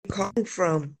calling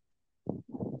from?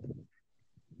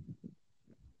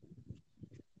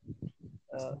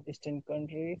 Eastern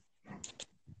country,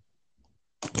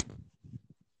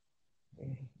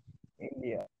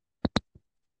 India.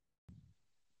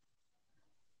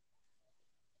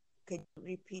 Could you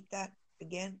repeat that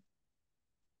again?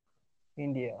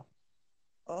 India.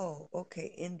 Oh,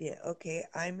 okay, India. Okay,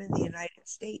 I'm in the United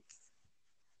States.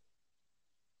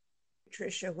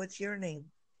 Trisha, what's your name?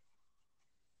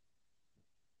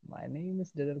 My name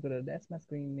is Dadar. That's my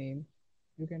screen name.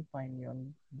 You can find me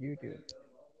on YouTube.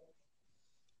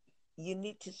 You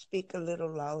need to speak a little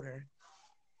louder.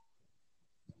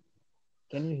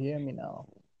 Can you hear me now?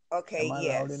 Okay, Am I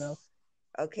loud enough? yes.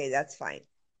 Okay, that's fine.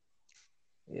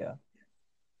 Yeah.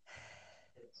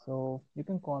 So you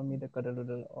can call me the Cuddle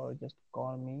Doodle or just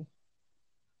call me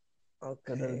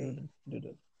Cuddle Okay. Doodle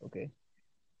Doodle. Okay.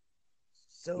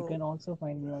 You So, can also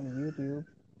find me on YouTube.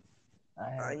 I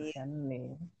have a yeah, channel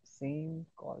name, same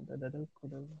called the Doodle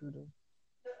Cuddle Doodle.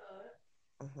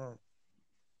 uh-huh.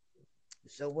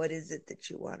 So what is it that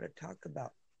you want to talk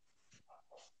about?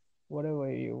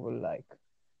 Whatever you will like.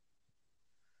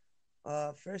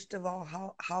 First of all,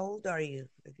 how old are you,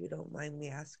 if you don't mind me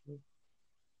asking?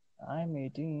 I'm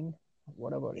 18.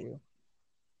 What about Eight- you?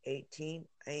 18.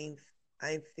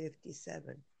 I'm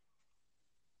 57.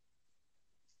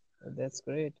 That's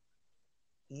great.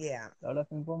 Yeah. A lot of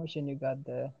information you got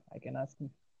there. I can ask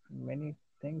many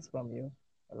things from you.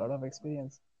 A lot of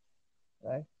experience,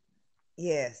 right?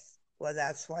 Yes. Well,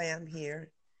 that's why I'm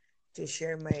here to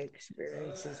share my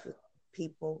experiences with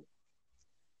people,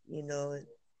 you know,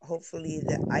 hopefully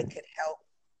that I could help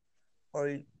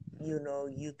or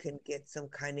you can get some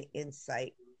kind of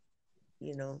insight,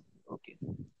 you know. Okay.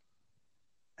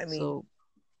 I mean, So,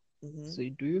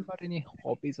 mhm. do you got any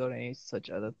hobbies or any such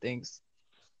other things?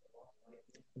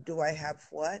 Do I have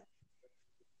what?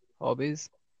 Hobbies,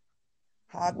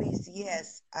 Hobbies?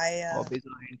 Yes. I hobbies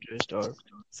or interest or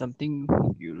something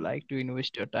you like to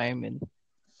invest your time in?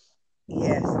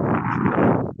 yes,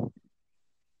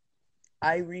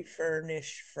 I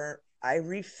refurbish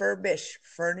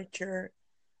furniture.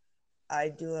 I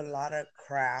do a lot of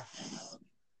crafts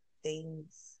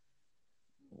things.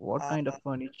 What Uh, kind of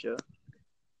furniture?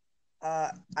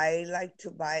 I like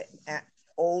to buy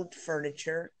old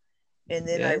furniture and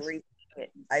then I Yes,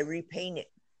 repaint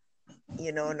it.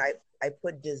 And I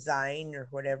put design or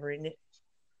whatever in it.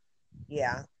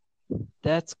 Yeah,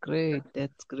 that's great.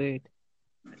 That's great.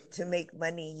 to make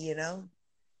money.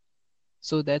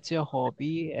 So that's your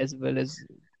hobby as well as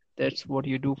that's what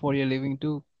you do for your living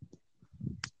too.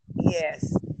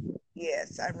 Yes,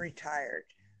 yes, I'm retired.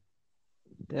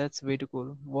 That's way too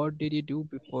cool. What did you do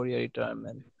before your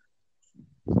retirement?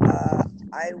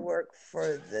 I work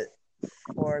for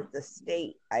the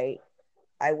state.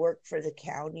 I work for the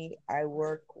county. I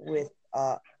work with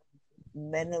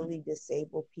mentally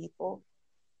disabled people.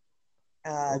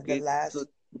 The Okay, so last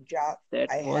job that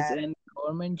I was had, an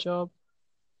government job.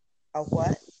 a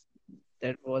what?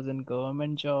 That was a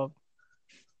government job.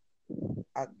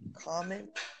 A common?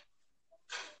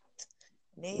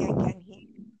 Nay, I can't hear.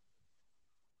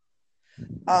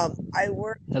 I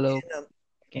worked Hello. the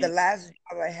Can last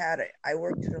job I had. I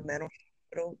worked in a mental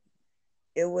hospital.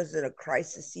 It was in a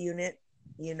crisis unit.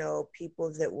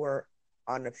 People that were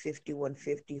on a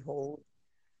 5150 hold.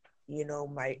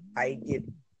 I did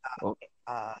oh,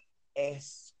 uh,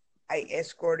 es- I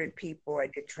escorted people. I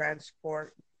did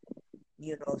transport.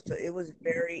 So it was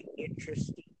very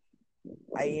interesting.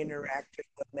 I interacted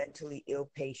with mentally ill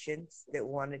patients that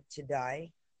wanted to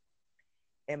die,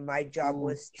 and my job oh,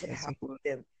 was to that's so help cool.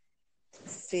 them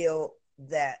feel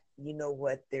that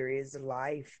what there is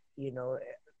life.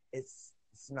 It's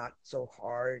not so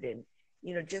hard, and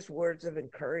just words of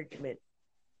encouragement.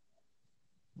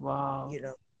 Wow, You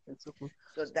know, that's so cool.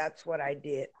 so that's what I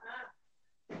did.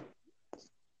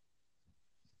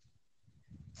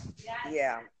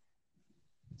 Yeah.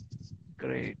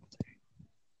 Great.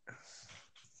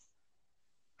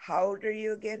 How old are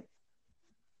you again?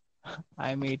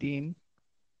 I'm 18.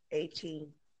 18.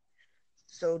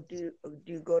 So do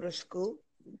you go to school?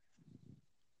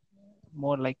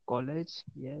 More like college.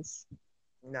 Yes.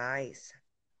 Nice.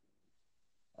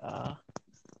 Uh,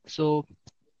 so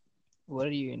were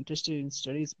you interested in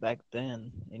studies back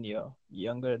then in your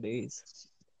younger days?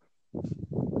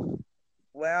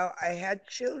 Well, I had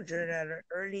children at an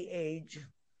early age,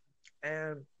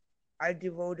 and I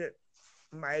devoted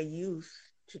my youth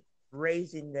to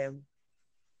raising them.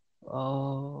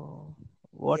 Oh,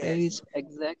 what Yes. age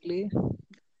exactly?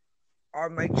 Are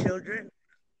my children?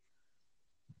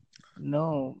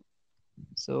 No.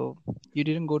 So you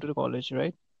didn't go to the college,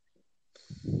 right?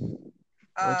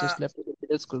 Or Uh, just left?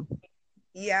 middle school.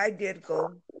 Yeah, I did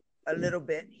go a little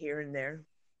bit here and there,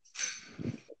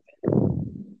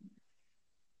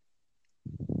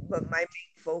 but my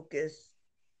main focus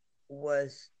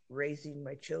was raising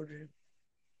my children.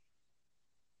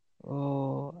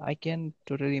 Oh, I can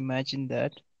totally imagine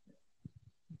that.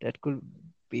 That could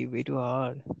be way too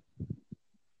hard.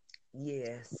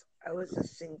 Yes, I was a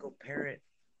single parent,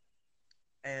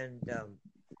 and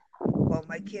well,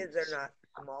 my kids are not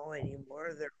small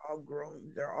anymore. They're all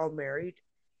grown. They're all married.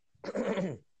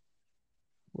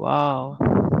 Wow,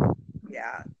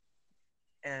 Yeah,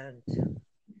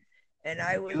 and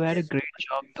I you was had a just great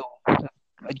job though.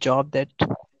 A job that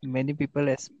many people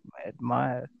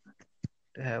admire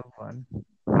to have one.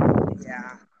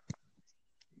 yeah,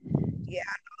 yeah.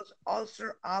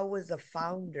 Also, I was a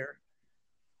founder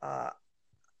uh,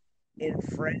 in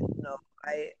Fresno.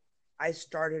 I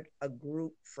started a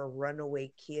group for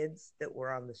runaway kids that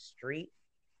were on the street,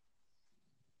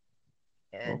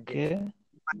 and it's Okay.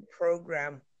 a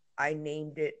program. I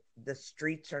named it "The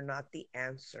Streets Are Not the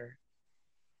Answer,"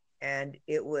 and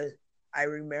it was. I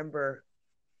remember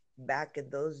back in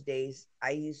those days,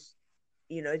 I used,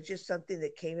 it's just something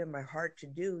that came in my heart to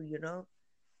do.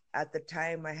 At the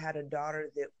time, I had a daughter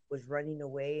that was running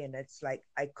away, and it's like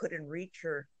I couldn't reach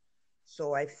her,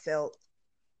 so I felt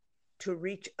to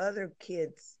reach other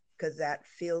kids because that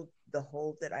filled the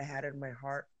hole that I had in my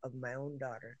heart of my own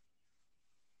daughter.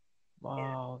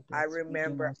 And Wow, I that's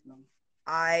freaking remember awesome.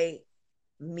 I,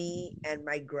 me, and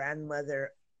my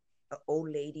grandmother, an old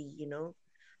lady,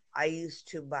 I used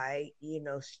to buy,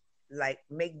 like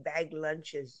make bag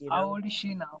lunches. How old is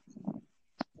she now?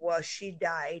 Well, she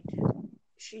died.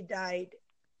 She died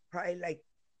probably like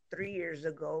 3 years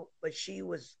ago, but she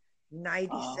was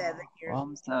 97 years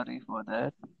I'm sorry for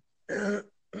that. old.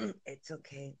 It's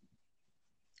okay.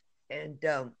 And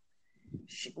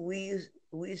we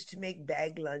used to make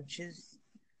bag lunches,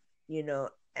 you know,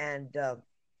 and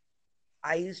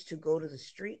I used to go to the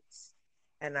streets,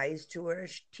 and I used to wear a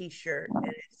t-shirt,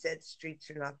 and it said "Streets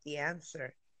are not the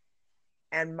answer."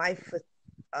 And my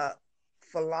uh,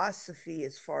 philosophy,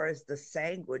 as far as the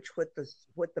sandwich, what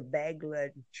the bag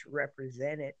lunch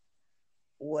represented,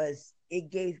 was it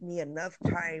gave me enough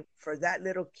time for that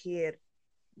little kid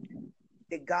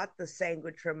that got the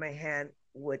sandwich from my hand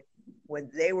would when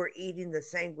they were eating the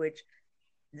sandwich,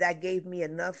 that gave me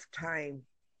enough time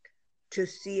to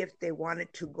see if they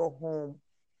wanted to go home,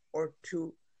 or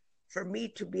to for me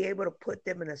to be able to put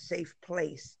them in a safe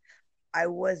place. I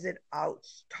wasn't out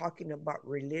talking about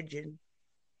religion,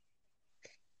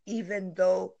 even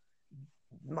though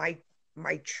my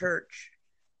my church,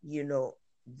 you know,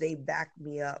 they backed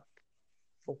me up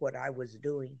for what I was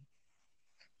doing,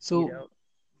 you So, know.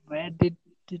 where did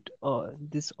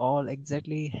this all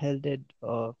exactly held it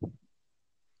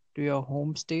to your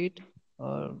home state?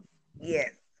 Uh,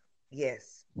 Yes,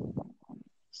 yes.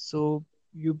 so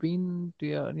you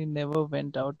never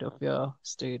went out of your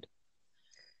state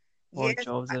for Yes,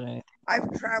 jobs or anything.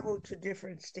 I've traveled to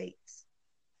different states.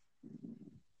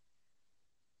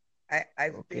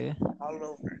 I've been Okay. all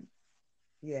over.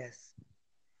 Yes.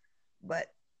 But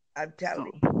I'm So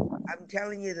telling I'm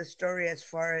telling you the story as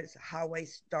far as how I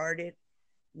started,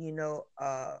 you know,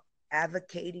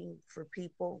 advocating for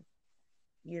people,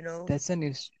 you know, that's an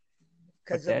is,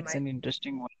 but because of that's my an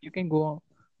interesting one. You can go on,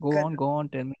 go cause, on, go on.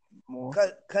 Tell me more,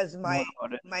 cause more my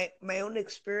about it. my own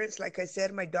experience. Like I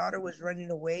said, my daughter was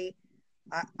running away.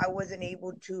 I wasn't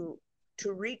able to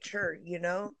reach her,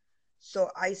 so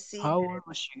I seen How that old at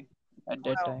was she at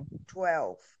that 12, time?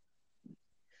 12.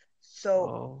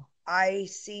 So Oh, I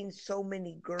seen so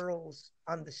many girls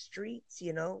on the streets,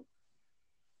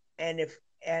 and if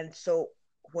and so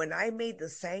when I made the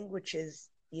sandwiches,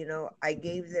 I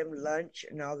gave them lunch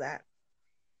and all that.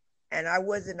 And I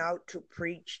wasn't out to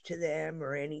preach to them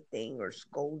or anything or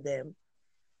scold them.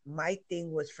 My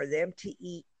thing was for them to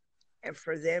eat, and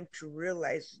for them to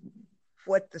realize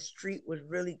what the street was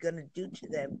really going to do to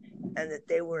them, and that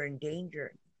they were in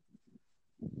danger.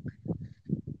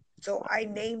 So I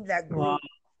named that wow. group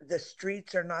 "The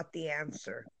Streets Are Not the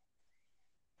Answer."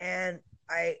 And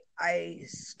I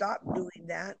stopped doing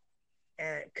that,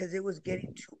 and because it was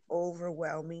getting too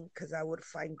overwhelming, because I would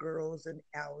find girls in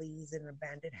alleys and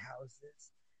abandoned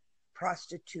houses,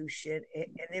 prostitution, and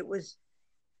it was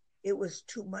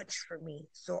too much for me.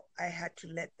 So I had to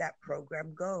let that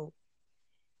program go.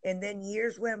 And then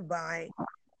years went by.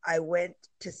 I went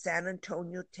to San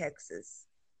Antonio, Texas,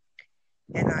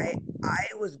 and I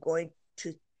was going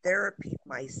to therapy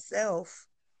myself,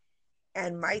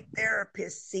 and my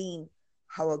therapist seen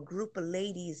how a group of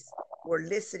ladies were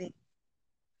listening,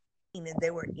 and they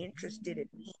were interested in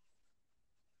me.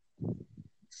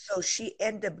 So she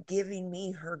ended up giving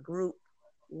me her group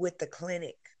with the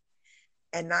clinic,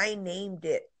 and I named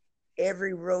it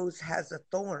Every Rose Has a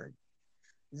Thorn.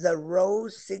 The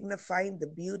rose signifying the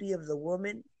beauty of the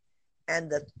woman,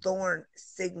 and the thorn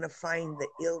signifying the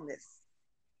illness.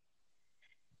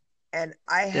 And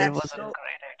That was a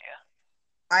great idea.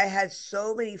 I had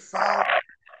so many followers.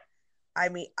 I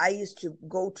mean, I used to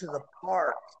go to the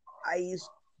park.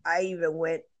 I even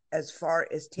went as far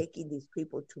as taking these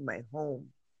people to my home,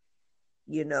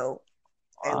 you know,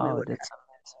 and we Wow, would have that's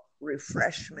amazing.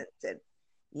 refreshments and,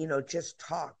 just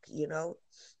talk.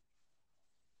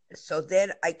 So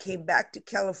then I came back to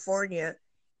California,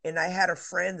 and I had a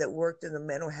friend that worked in the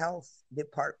mental health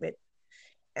department,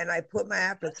 and I put my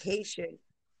application,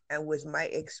 and with my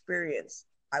experience,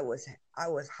 I was I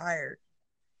was hired.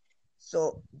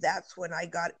 So that's when I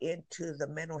got into the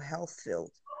mental health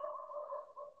field.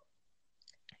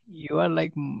 You are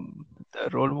like the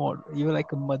role model. You are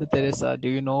like a Mother Teresa. Do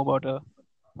you know about her?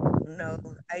 No,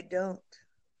 I don't.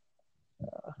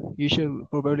 You should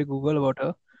probably Google about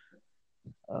her.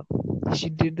 Uh, she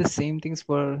did the same things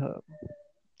for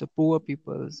the poor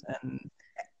peoples, and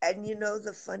And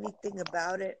the funny thing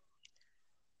about it,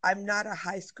 I'm not a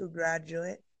high school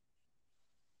graduate.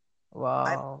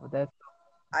 I'm wow, that's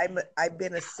I've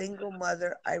been a single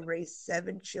mother. I raised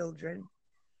 7 children.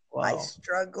 I wow,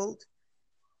 struggled.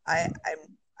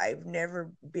 I've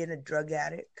never been a drug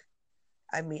addict.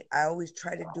 I mean, I always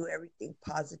try to do everything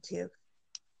positive,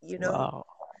 you know. wow,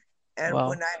 And wow,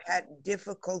 when I had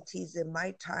difficulties in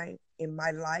my time in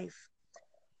my life,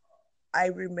 I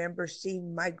remember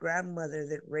seeing my grandmother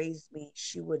that raised me.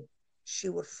 She would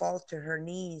fall to her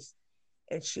knees,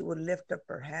 and she would lift up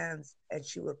her hands, and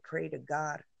she would pray to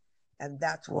God. And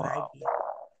that's what I wow. did.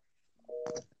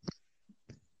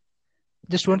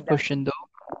 Just one And that, question though.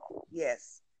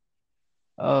 yes.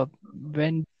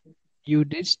 When you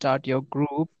did start your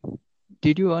group,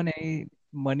 did you earn any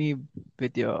money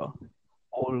with your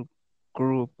whole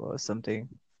group or something?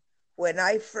 When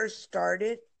I first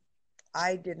started,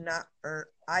 I did not,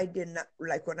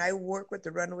 like when I worked with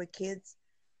the Runaway Kids,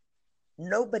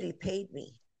 nobody paid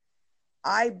me.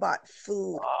 I bought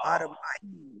food Wow,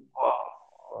 wow,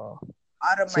 wow.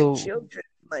 out of my So, children's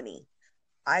money.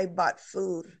 I bought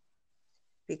food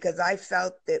because I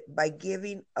felt that by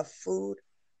giving a food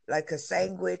like a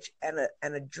sandwich and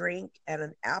a drink and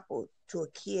an apple to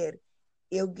a kid,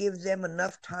 it'll give them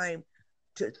enough time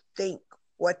to think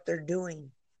what they're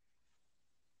doing.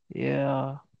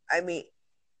 yeah, I mean,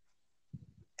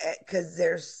 because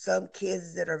there's some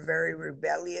kids that are very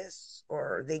rebellious,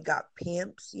 or they got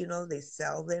pimps, they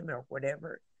sell them or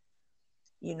whatever.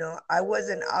 I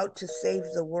wasn't out to save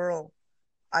the world.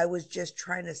 I was just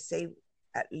trying to save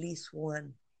at least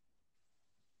one.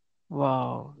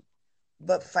 wow,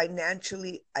 But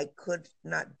financially, I could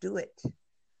not do it.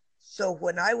 So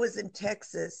when I was in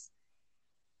Texas,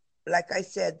 like I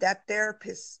said,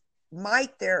 my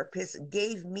therapist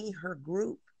gave me her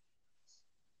group.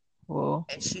 oh,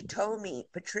 And she told me,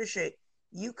 Patricia,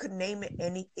 you could name it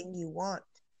anything you want.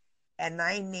 And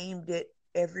I named it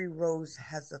Every Rose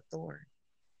Has a Thorn.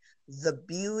 The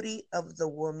beauty of the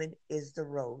woman is the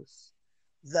rose.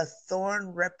 The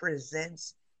thorn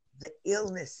represents the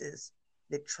illnesses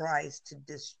that tries to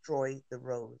destroy the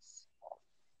rose.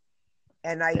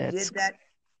 And I that's did that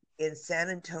in San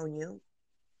Antonio.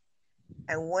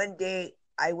 And one day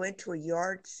I went to a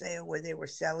yard sale where they were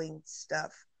selling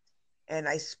stuff, and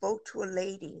I spoke to a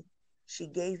lady. She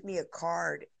gave me a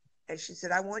card, and she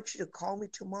said, I want you to call me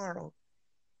tomorrow.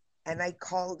 And I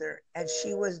called her, and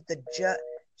she was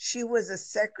a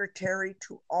secretary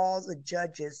to all the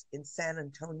judges in San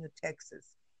Antonio,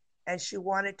 Texas. And she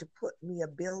wanted to put me a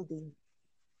building,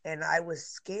 and I was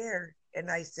scared, and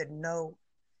I said no,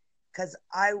 because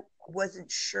I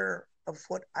wasn't sure of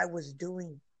what I was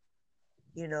doing,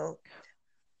 you know.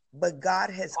 But God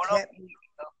has hold on, kept me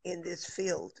in this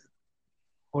field.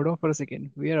 hold on for a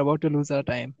second. We are about to lose our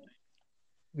time.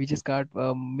 We just got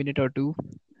a minute or two.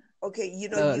 Okay, you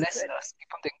Let's could, skip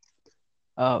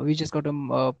something. We just got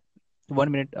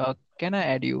 1 minute. Can I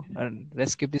add you? And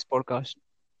let's skip this podcast.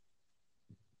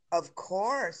 of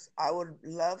course, I would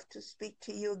love to speak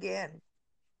to you again.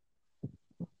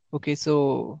 Okay,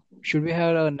 so should we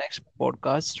have our next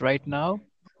podcast right now?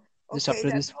 Just Okay, after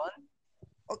that's this one?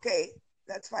 okay.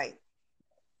 That's fine.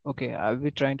 Okay, I'll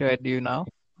be trying to add you now.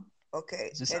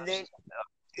 Okay, Just and then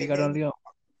we and got then only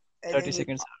and 30 then you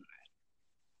seconds.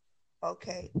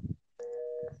 okay.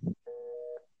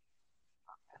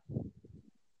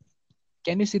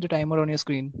 Can you see the timer on your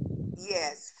screen?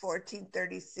 Yes,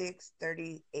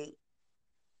 14:36:38.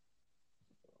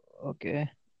 Okay.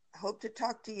 Hope to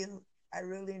talk to you. I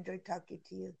really enjoyed talking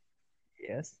to you.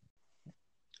 Yes.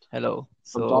 Hello.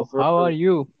 I'm So, Topper. how are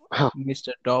you,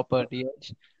 Mr. Topper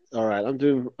DH? All right, I'm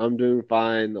doing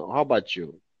fine. How about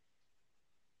you?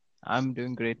 I'm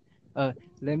doing great.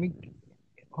 Let me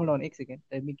hold on a second.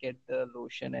 Let me get the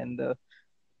lotion and the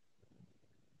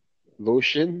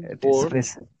Lotion this for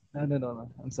place. No, no, no, no.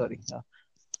 I'm sorry.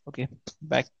 Okay,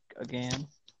 back again.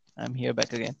 I'm here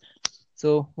back again.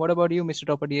 So, what about you, Mr.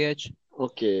 Topper DH?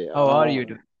 okay. How are you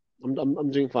doing?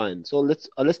 I'm doing fine. So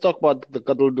let's talk about the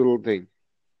cuddle doodle thing.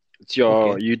 It's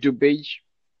your Okay. YouTube page.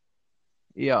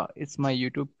 Yeah, it's my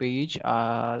YouTube page.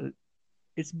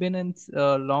 It's been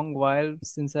a long while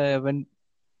since I haven't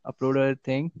uploaded a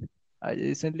thing. I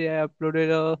uploaded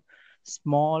a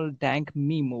small dank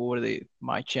meme over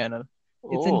my channel.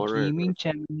 It's a Oh, all right. gaming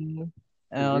channel,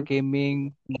 Mm-hmm.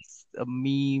 gaming,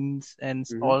 memes, and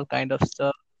Mm-hmm. all kind of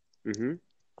stuff. Mm-hmm.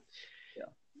 Yeah.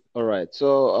 All right.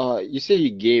 So you say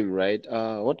you game, right?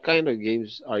 What kind of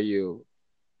games are you?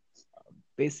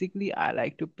 Basically, I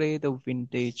like to play the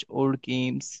vintage old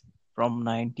games from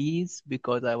 90s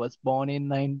because I was born in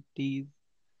 90s.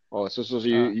 Oh, so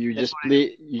you That's just what I do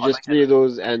play you on my just play channel.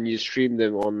 those and you stream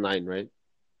them online, right?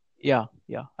 Yeah,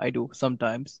 yeah, I do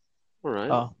sometimes. All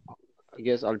right. Uh, I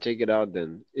guess I'll check it out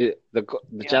then. The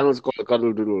yeah, channel is called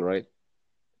Cuddle Doodle, right?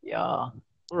 yeah.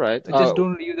 All right. Just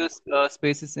don't leave the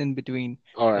spaces in between.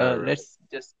 All right. All right. Let's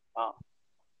just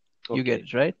you get Okay.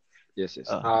 it right. Yes.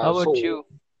 Yes. How about So you?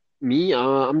 me,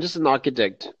 I'm just an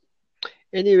architect.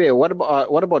 Anyway, what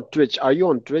about Twitch? Are you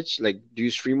on Twitch? Like, do you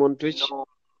stream on Twitch? No,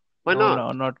 Why no, not?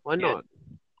 no, not Why yet. not?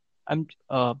 I'm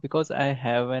because I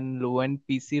have an low-end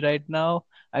PC right now.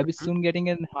 I'll be Mhm. soon getting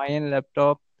a high-end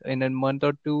laptop in a month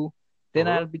or two. Then Uh-huh.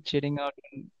 I'll be chilling out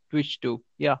on Twitch too.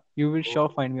 Yeah, you will sure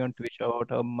Oh, find me on Twitch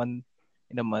about a month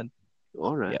in a month.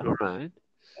 all right. Yeah, All right.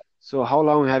 So how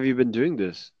long have you been doing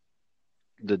this?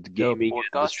 The the gaming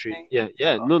and the stream? podcasting, Yeah.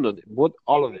 Yeah. uh, No. No. Both.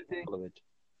 All of gaming it. thing. All of it.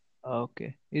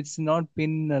 Okay, it's not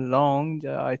been long.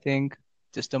 I think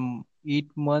just 8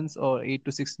 months or 8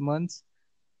 to 6 months.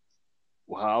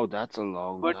 Wow, that's a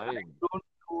long But I time. don't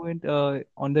do it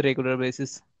on the regular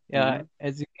basis. Yeah, Mm-hmm.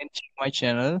 as you can check my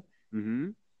channel, Mm-hmm.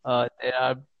 uh, there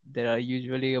are there are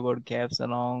usually about gaps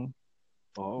along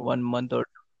Oh, 1 month or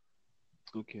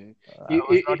okay. I You,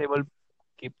 was you, not able to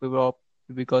keep it up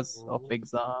because of you,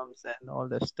 exams and all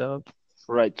that stuff.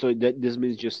 Right. So that this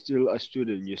means you're still a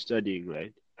student. You're studying,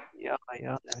 right? Yeah,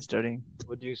 yeah, I'm studying.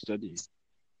 What do you study?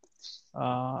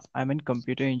 I'm in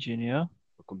computer engineer.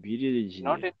 A computer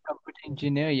Not engineer. a computer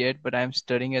engineer yet, but I'm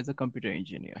studying as a computer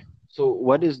engineer. So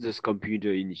what is this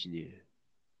computer engineer?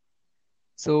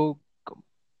 So,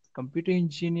 computer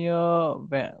engineer,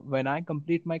 when I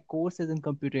complete my course as a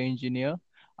computer engineer,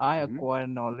 I Mm-hmm. acquire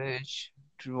knowledge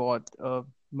throughout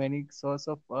many sorts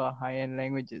of high-end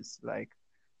languages like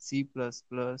C++,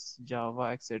 Java,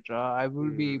 etc. I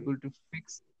will be Mm-hmm. able to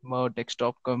fix more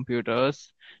desktop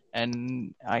computers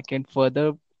and I can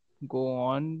further go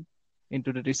on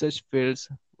into the research fields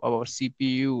about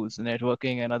CPUs,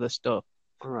 networking, and other stuff.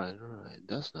 All right.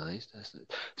 That's nice. That's nice.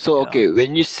 So Yeah. okay,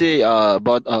 when you say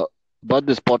about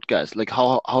this podcast, like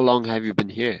how long have you been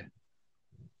here?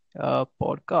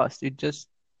 Podcast.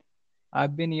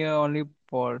 I've been here only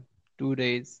for 2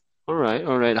 days. All right.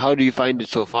 All right. How do you find it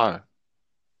so far?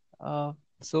 Uh,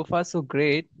 so far so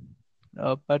great.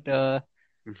 But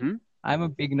Mm-hmm. I'm a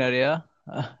beginner, yeah.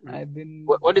 I've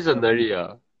been What is just a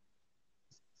Naria?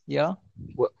 yeah.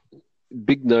 What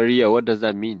big Naria? What does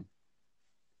that mean?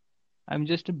 I'm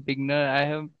just a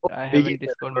beginner. Oh, I haven't beginner.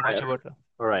 discovered All much right. about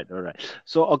All right. All right.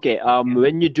 So okay. okay.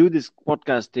 When you do this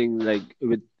podcasting like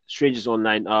with strangers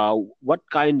online, what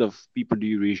kind of people do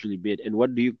you usually meet, and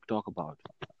what do you talk about?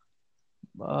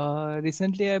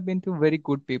 Recently I've been to very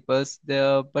good papers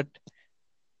there, but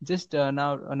just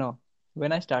now, no.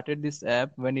 When I started this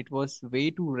app, when it was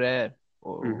way too rare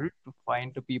Mm-hmm. to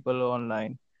find the people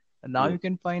online. And now you Yes.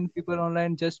 can find people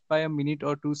online just by a minute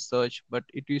or two search, but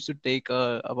it used to take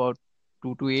about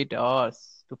 2 to 8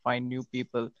 hours to find new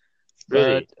people. But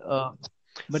Really?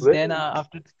 then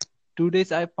after 2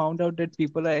 days, I found out that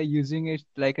people are using it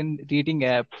like a dating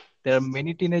app. There are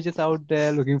many teenagers out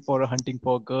there looking for hunting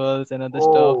for girls and other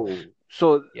stuff. Oh,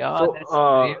 so Yeah, so that's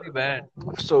uh, really bad.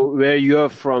 so where you're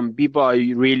from, people are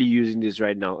really using this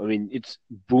right now. I mean, it's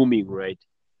booming, right?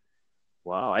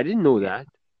 Wow, I didn't know Yeah, that.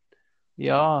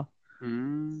 yeah.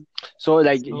 Hmm. So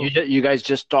like So you guys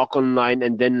just talk online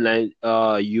and then like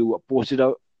you post it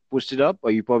up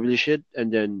or you publish it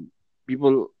and then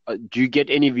people do you get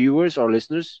any viewers or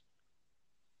listeners?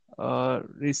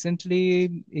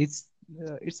 recently, it's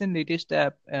an latest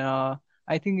app.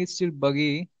 I think it's still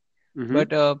buggy, Mm-hmm.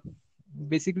 but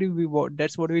basically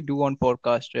that's what we do on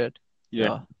podcast, right? Yeah.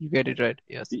 Yeah, you get it right.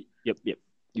 Yes. Yep, yep.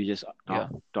 You just talk, Yeah.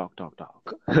 talk, talk,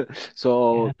 talk.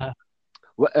 So, Yeah.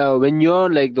 when you're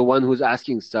like the one who's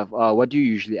asking stuff, what do you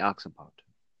usually ask about?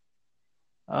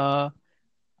 Uh,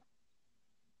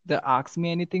 the Ask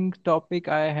Me Anything topic,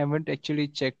 I haven't actually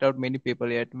checked out many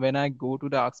people yet. When I go to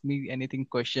the Ask Me Anything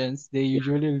questions, they Yeah.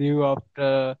 usually leave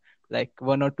after like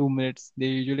 1 or 2 minutes. They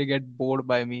usually get bored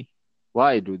by me.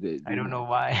 Why do they I do don't that? know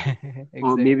why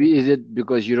Or exactly. maybe is it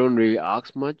because you don't really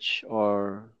ask much,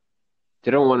 or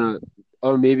they don't want to,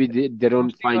 or maybe they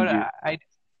don't Mostly, or find you.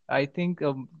 I think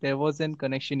there was an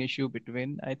connection issue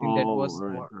between. I think that Oh, was right,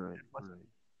 what right, that was right.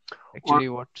 Or actually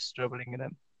what's troubling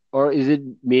them. or is it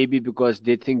maybe because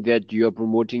they think that you're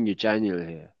promoting your channel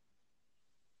here?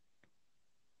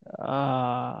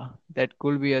 That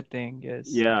could be a thing.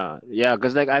 Yes. Yeah, yeah,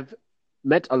 because like I've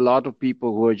met a lot of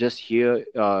people who are just here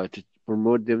to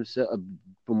promote themselves,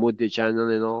 promote their channel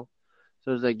and all.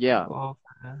 So it's like, yeah,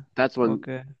 Okay. that's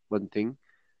Okay. one thing.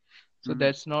 So Mhm.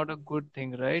 that's not a good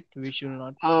thing, right? We should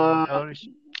not, Uh, or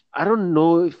I don't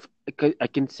know if I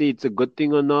can say it's a good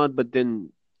thing or not, but then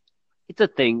it's a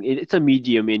thing. It's a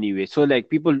medium anyway. So like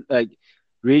people like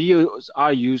radios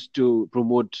are used to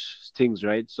promote things,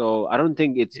 right? So I don't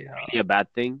think it's yeah, really a bad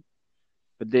thing.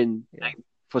 But then yeah. like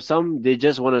for some, they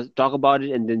just want to talk about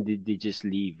it and then they just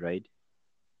leave, right?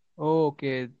 Oh,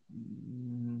 okay.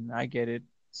 I get it.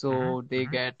 Hmm. So they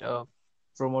get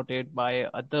promoted by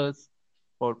others'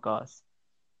 podcasts.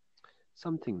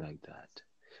 Something like that.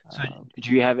 So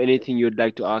do you Okay. have anything you'd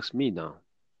like to ask me now?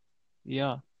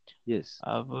 Yeah. Yes.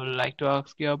 I would like to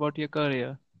ask you about your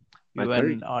career. My You're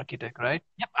career? an architect, right?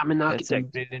 Yep, I'm an That's a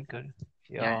architect. brilliant career.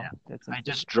 Yeah, Yeah, yeah. that's a I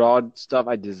just brilliant. draw stuff,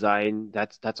 I design.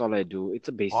 That's all I do. It's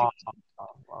a basic. Wow,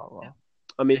 wow, wow, Yeah. wow.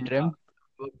 I I mean, dreamt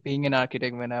of being an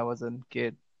architect when I was a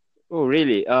kid. oh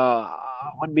really?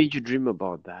 What made you dream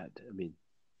about that? I mean,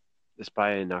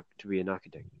 aspire to be an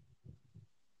architect.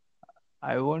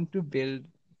 I want to build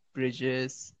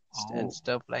bridges and Oh.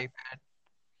 stuff like that.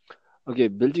 Okay,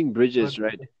 building But bridges,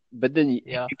 right? But then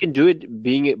yeah, you can do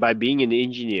it by being an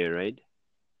engineer, right?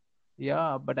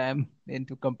 yeah, but I'm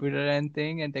into computer and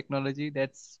thing and technology.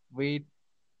 That's way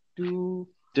too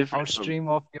Different from, outstream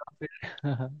of your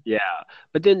field. yeah.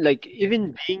 But then like Yeah,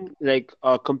 even being like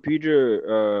a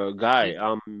computer yeah, guy,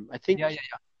 I think, yeah, yeah,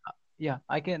 yeah. Yeah,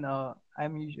 I can.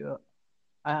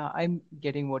 I'm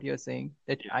getting what you're saying.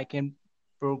 That yeah, I can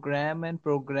program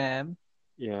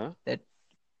yeah. that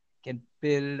can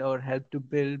build or help to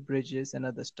build bridges and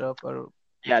other stuff, or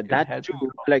Yeah, which could that help to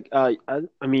too. draw. Like, I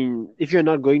mean, if you're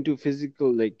not going to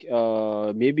physical, like,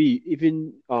 maybe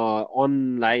even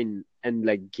online and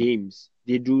like games,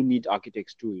 they do need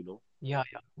architects too, you know? Yeah,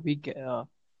 yeah. We get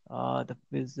the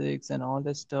physics and all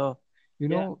that stuff. You Yeah,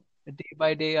 know, day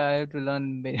by day, I have to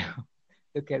learn.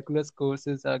 The calculus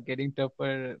courses are getting tough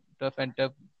and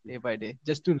tough day by day.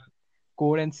 Just to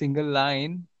code and single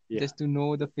line, yeah, just to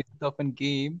know the physics of a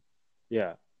game.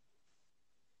 yeah.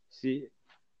 See,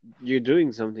 you're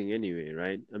doing something anyway,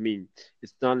 right? I mean,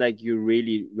 it's not like you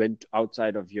really went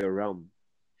outside of your realm.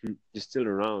 You're still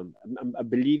around. I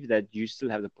believe that you still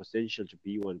have the potential to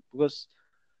be one because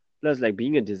plus, like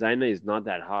being a designer is not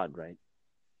that hard, right?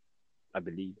 I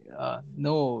believe.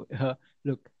 No,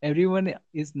 look, everyone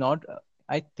is not.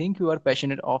 I think you are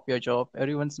passionate of your job.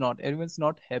 Everyone's not. Everyone's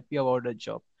not happy about a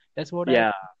job. That's what I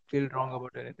Yeah, feel wrong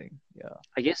about anything. Yeah.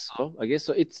 I guess so. I guess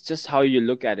so. It's just how you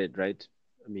look at it, right?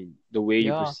 I mean, the way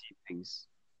you Yeah. perceive things.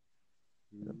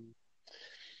 Mm.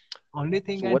 Only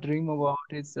thing So I what? dream about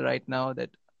is right now that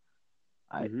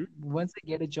I Hmm. once I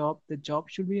get a job, the job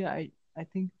should be I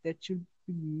think that should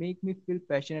make me feel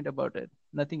passionate about it.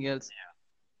 Nothing else.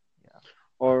 Yeah.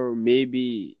 Or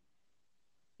maybe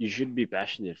you should be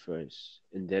passionate first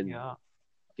and then Yeah.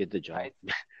 get the job. I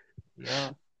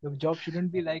yeah. The job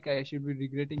shouldn't be like I should be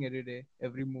regretting every day,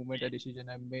 every moment, a decision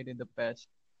I made in the past.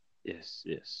 Yes,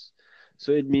 yes.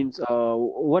 So it means,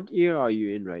 what year are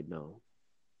you in right now?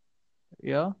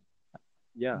 Yeah.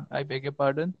 Yeah. I beg your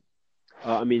pardon.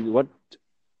 I mean, what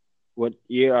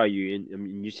year are you in? I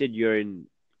mean, you said you're in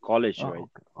college, right?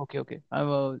 Okay, okay, okay.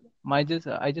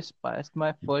 I just passed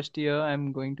my first year.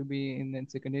 I'm going to be in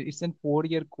second year. It's a 4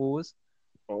 year course.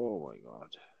 Oh my God.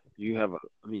 You have a,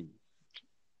 I mean,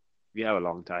 we have a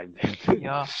long time then.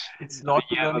 Yeah, it's I mean, lot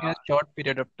to you have learn a in a lot. short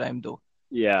period of time though.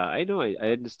 Yeah, I know. I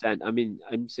understand. I mean,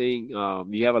 I'm saying,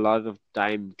 you have a lot of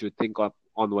time to think up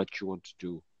on what you want to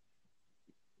do.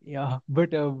 Yeah,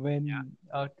 but Yeah. when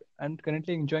I'm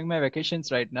currently enjoying my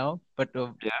vacations right now, but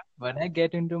Yeah. when I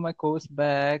get into my course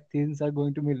back, things are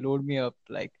going to be load me up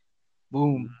like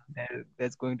boom.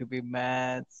 There's going to be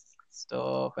maths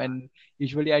stuff, and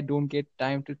usually I don't get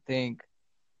time to think.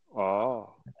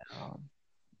 Oh. Um,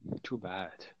 Too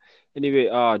bad. Anyway,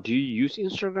 do you use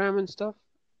Instagram and stuff?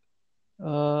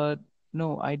 Uh,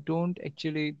 no, I don't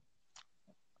actually.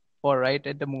 For right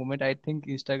at the moment, I think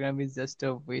Instagram is just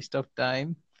a waste of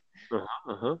time.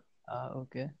 Uh-huh, uh-huh.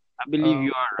 Okay. I believe Uh,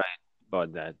 you are right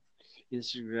about that.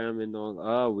 Instagram and all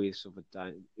are a waste of a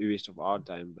time, a waste of our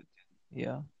time. But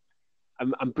yeah.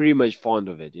 I'm pretty much fond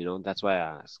of it. That's why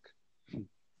I ask.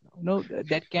 No,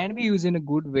 that can be used in a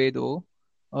good way though.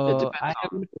 It depends I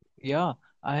have, yeah,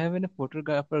 I have a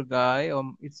photographer guy.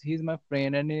 He's my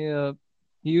friend, and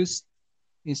he used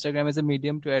Instagram as a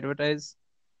medium to advertise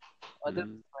other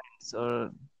on. friends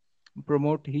or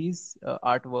promote his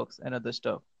artworks and other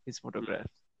stuff, his Mhm, photographs.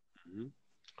 mhm.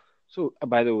 So,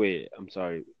 by the way, I'm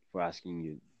sorry for asking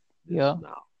you this Yeah,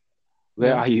 now.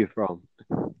 Where yeah. are you from?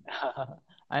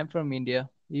 I'm from India.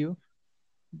 You,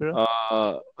 bro?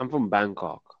 I'm from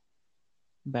Bangkok.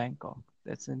 Bangkok.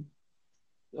 That's in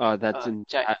That's in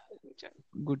China.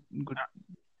 Good, good.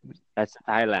 Good. that's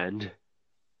Thailand,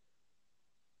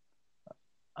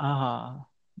 Ah,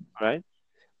 right?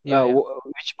 yeah, yeah.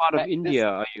 Which part of This India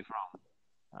are you from?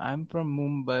 I'm from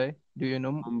Mumbai. Do you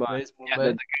know Mumbai. where is Yeah,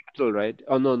 the, Mumbai? the capital, right?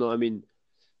 Oh no, no. I mean,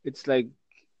 it's like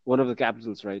one of the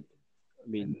capitals, right? I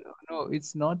mean, No, no,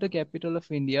 it's not the capital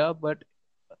of India, but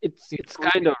it's it it's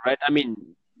would kind be. of right. I mean,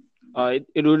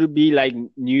 it would be like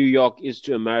New York is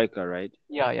to America, right?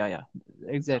 Yeah, yeah, yeah. Something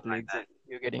Exactly, like that. exactly.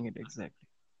 You're getting it exactly.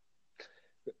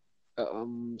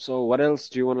 So what else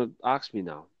do you want to ask me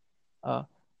now? Uh,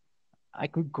 I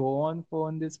could go on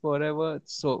this forever.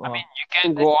 So, I mean, you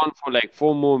can let go on for like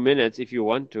 4 more minutes if you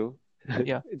want to.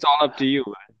 yeah, It's all up to you,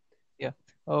 man. yeah.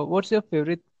 What's your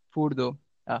favorite food though?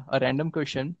 A random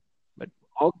question, but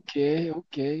Okay,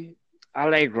 okay. I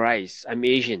like rice. I'm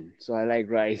Asian, so I like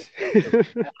rice.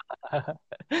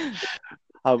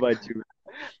 How about you?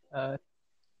 uh,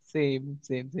 same,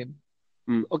 same, same.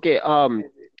 Okay,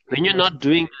 when you're What? not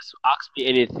doing this, ask me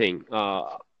anything.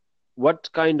 What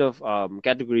kind of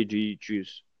category do you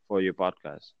choose for your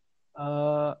podcast?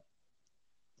 Uh,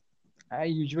 I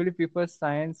usually prefer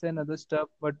science and other stuff,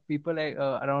 but people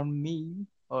around me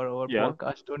or Yeah.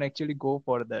 podcast don't actually go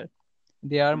for that.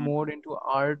 They are more into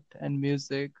art and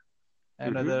music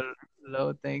and Mm-hmm. other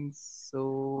love things.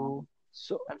 So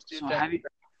So, I'm still so trying.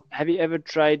 have you ever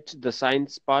tried the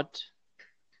science part?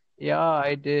 Yeah,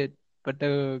 I did, but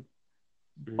the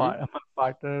Mm-hmm. my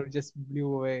partner just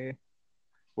blew away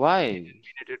Why? a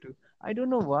minute or two. I don't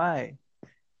know why.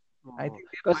 I think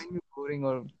they Because find me boring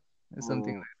or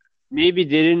something maybe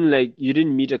they didn't like you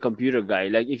didn't meet a computer guy.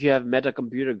 Like if you have met a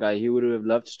computer guy, he would have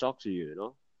loved to talk to you.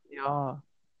 like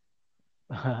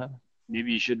that.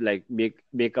 Maybe you should like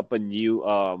make up a new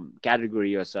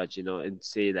category or such, and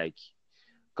say like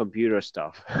computer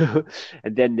stuff.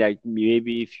 And then like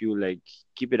maybe if you like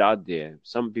keep it out there,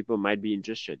 some people might be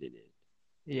interested in it.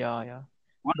 Yeah, yeah.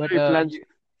 What But are your plans?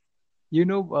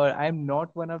 I'm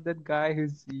not one of that guy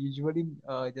who's usually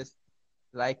just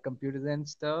like computers and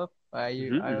stuff.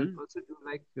 I Mm-hmm. also do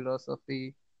like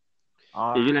philosophy,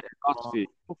 Yeah, you art, like and all. philosophy.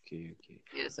 Okay, okay.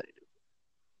 Yes, I do.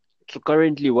 So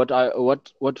currently,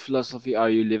 what philosophy are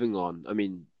you living on? I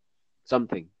mean,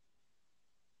 something.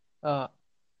 Uh,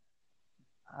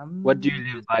 What do you I'm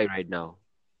live just by right now?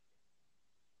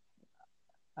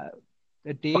 uh,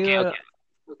 a day Okay, or okay.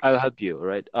 okay, I'll help you,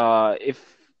 right?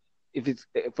 If it's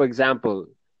for example,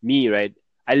 me, right?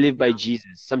 I live by yeah,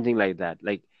 Jesus, something like that.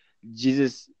 Like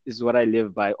Jesus is what I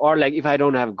live by. Or like if I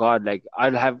don't have God, like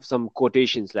I'll have some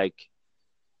quotations like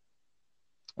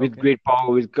with okay, great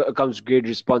power comes great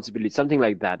responsibility, something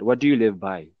like that. What do you live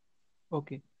by?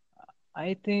 okay.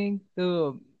 I think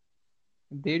the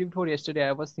day before yesterday,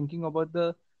 I was thinking about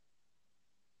the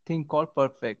thing called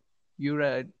perfect.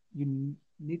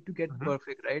 Need to get Hmm.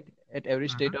 perfect, right? At every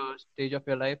Hmm. stage of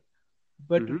your life.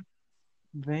 But Hmm.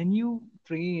 when you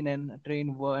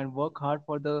and work hard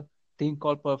for the thing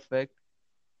called perfect,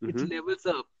 it Hmm. levels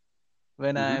up.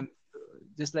 When Hmm. I'm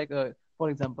just like for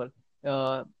example,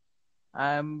 uh,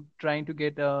 I'm trying to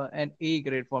get an A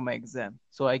grade for my exam,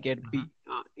 so I get Hmm.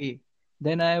 A.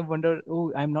 Then I wonder,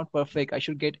 oh, I'm not perfect. I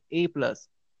should get A plus.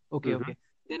 Okay, Hmm. okay.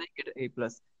 Then I get A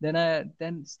plus.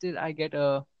 Then still I get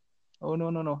a, oh no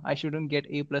no no, I shouldn't get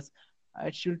A plus.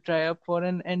 I should try up for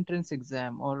an entrance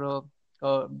exam or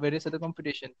various other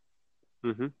competition.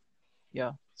 Hmm.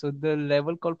 Yeah. So the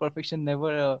level called perfection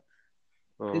never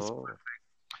is Oh,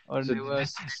 or so never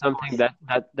this is get something close.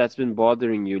 that's been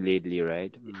bothering you lately,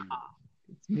 right?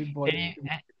 It's me bothering Any, too.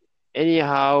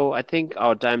 anyhow, I think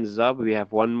our time is up. We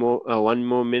have one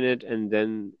more minute, and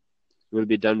then we'll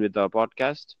be done with our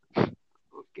podcast.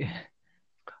 Okay.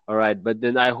 All right, but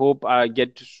then I hope I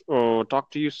get to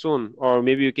talk to you soon, or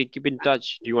maybe we can keep in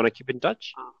touch. Do you want to keep in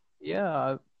touch?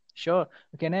 Yeah. Sure.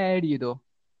 Can I add you though?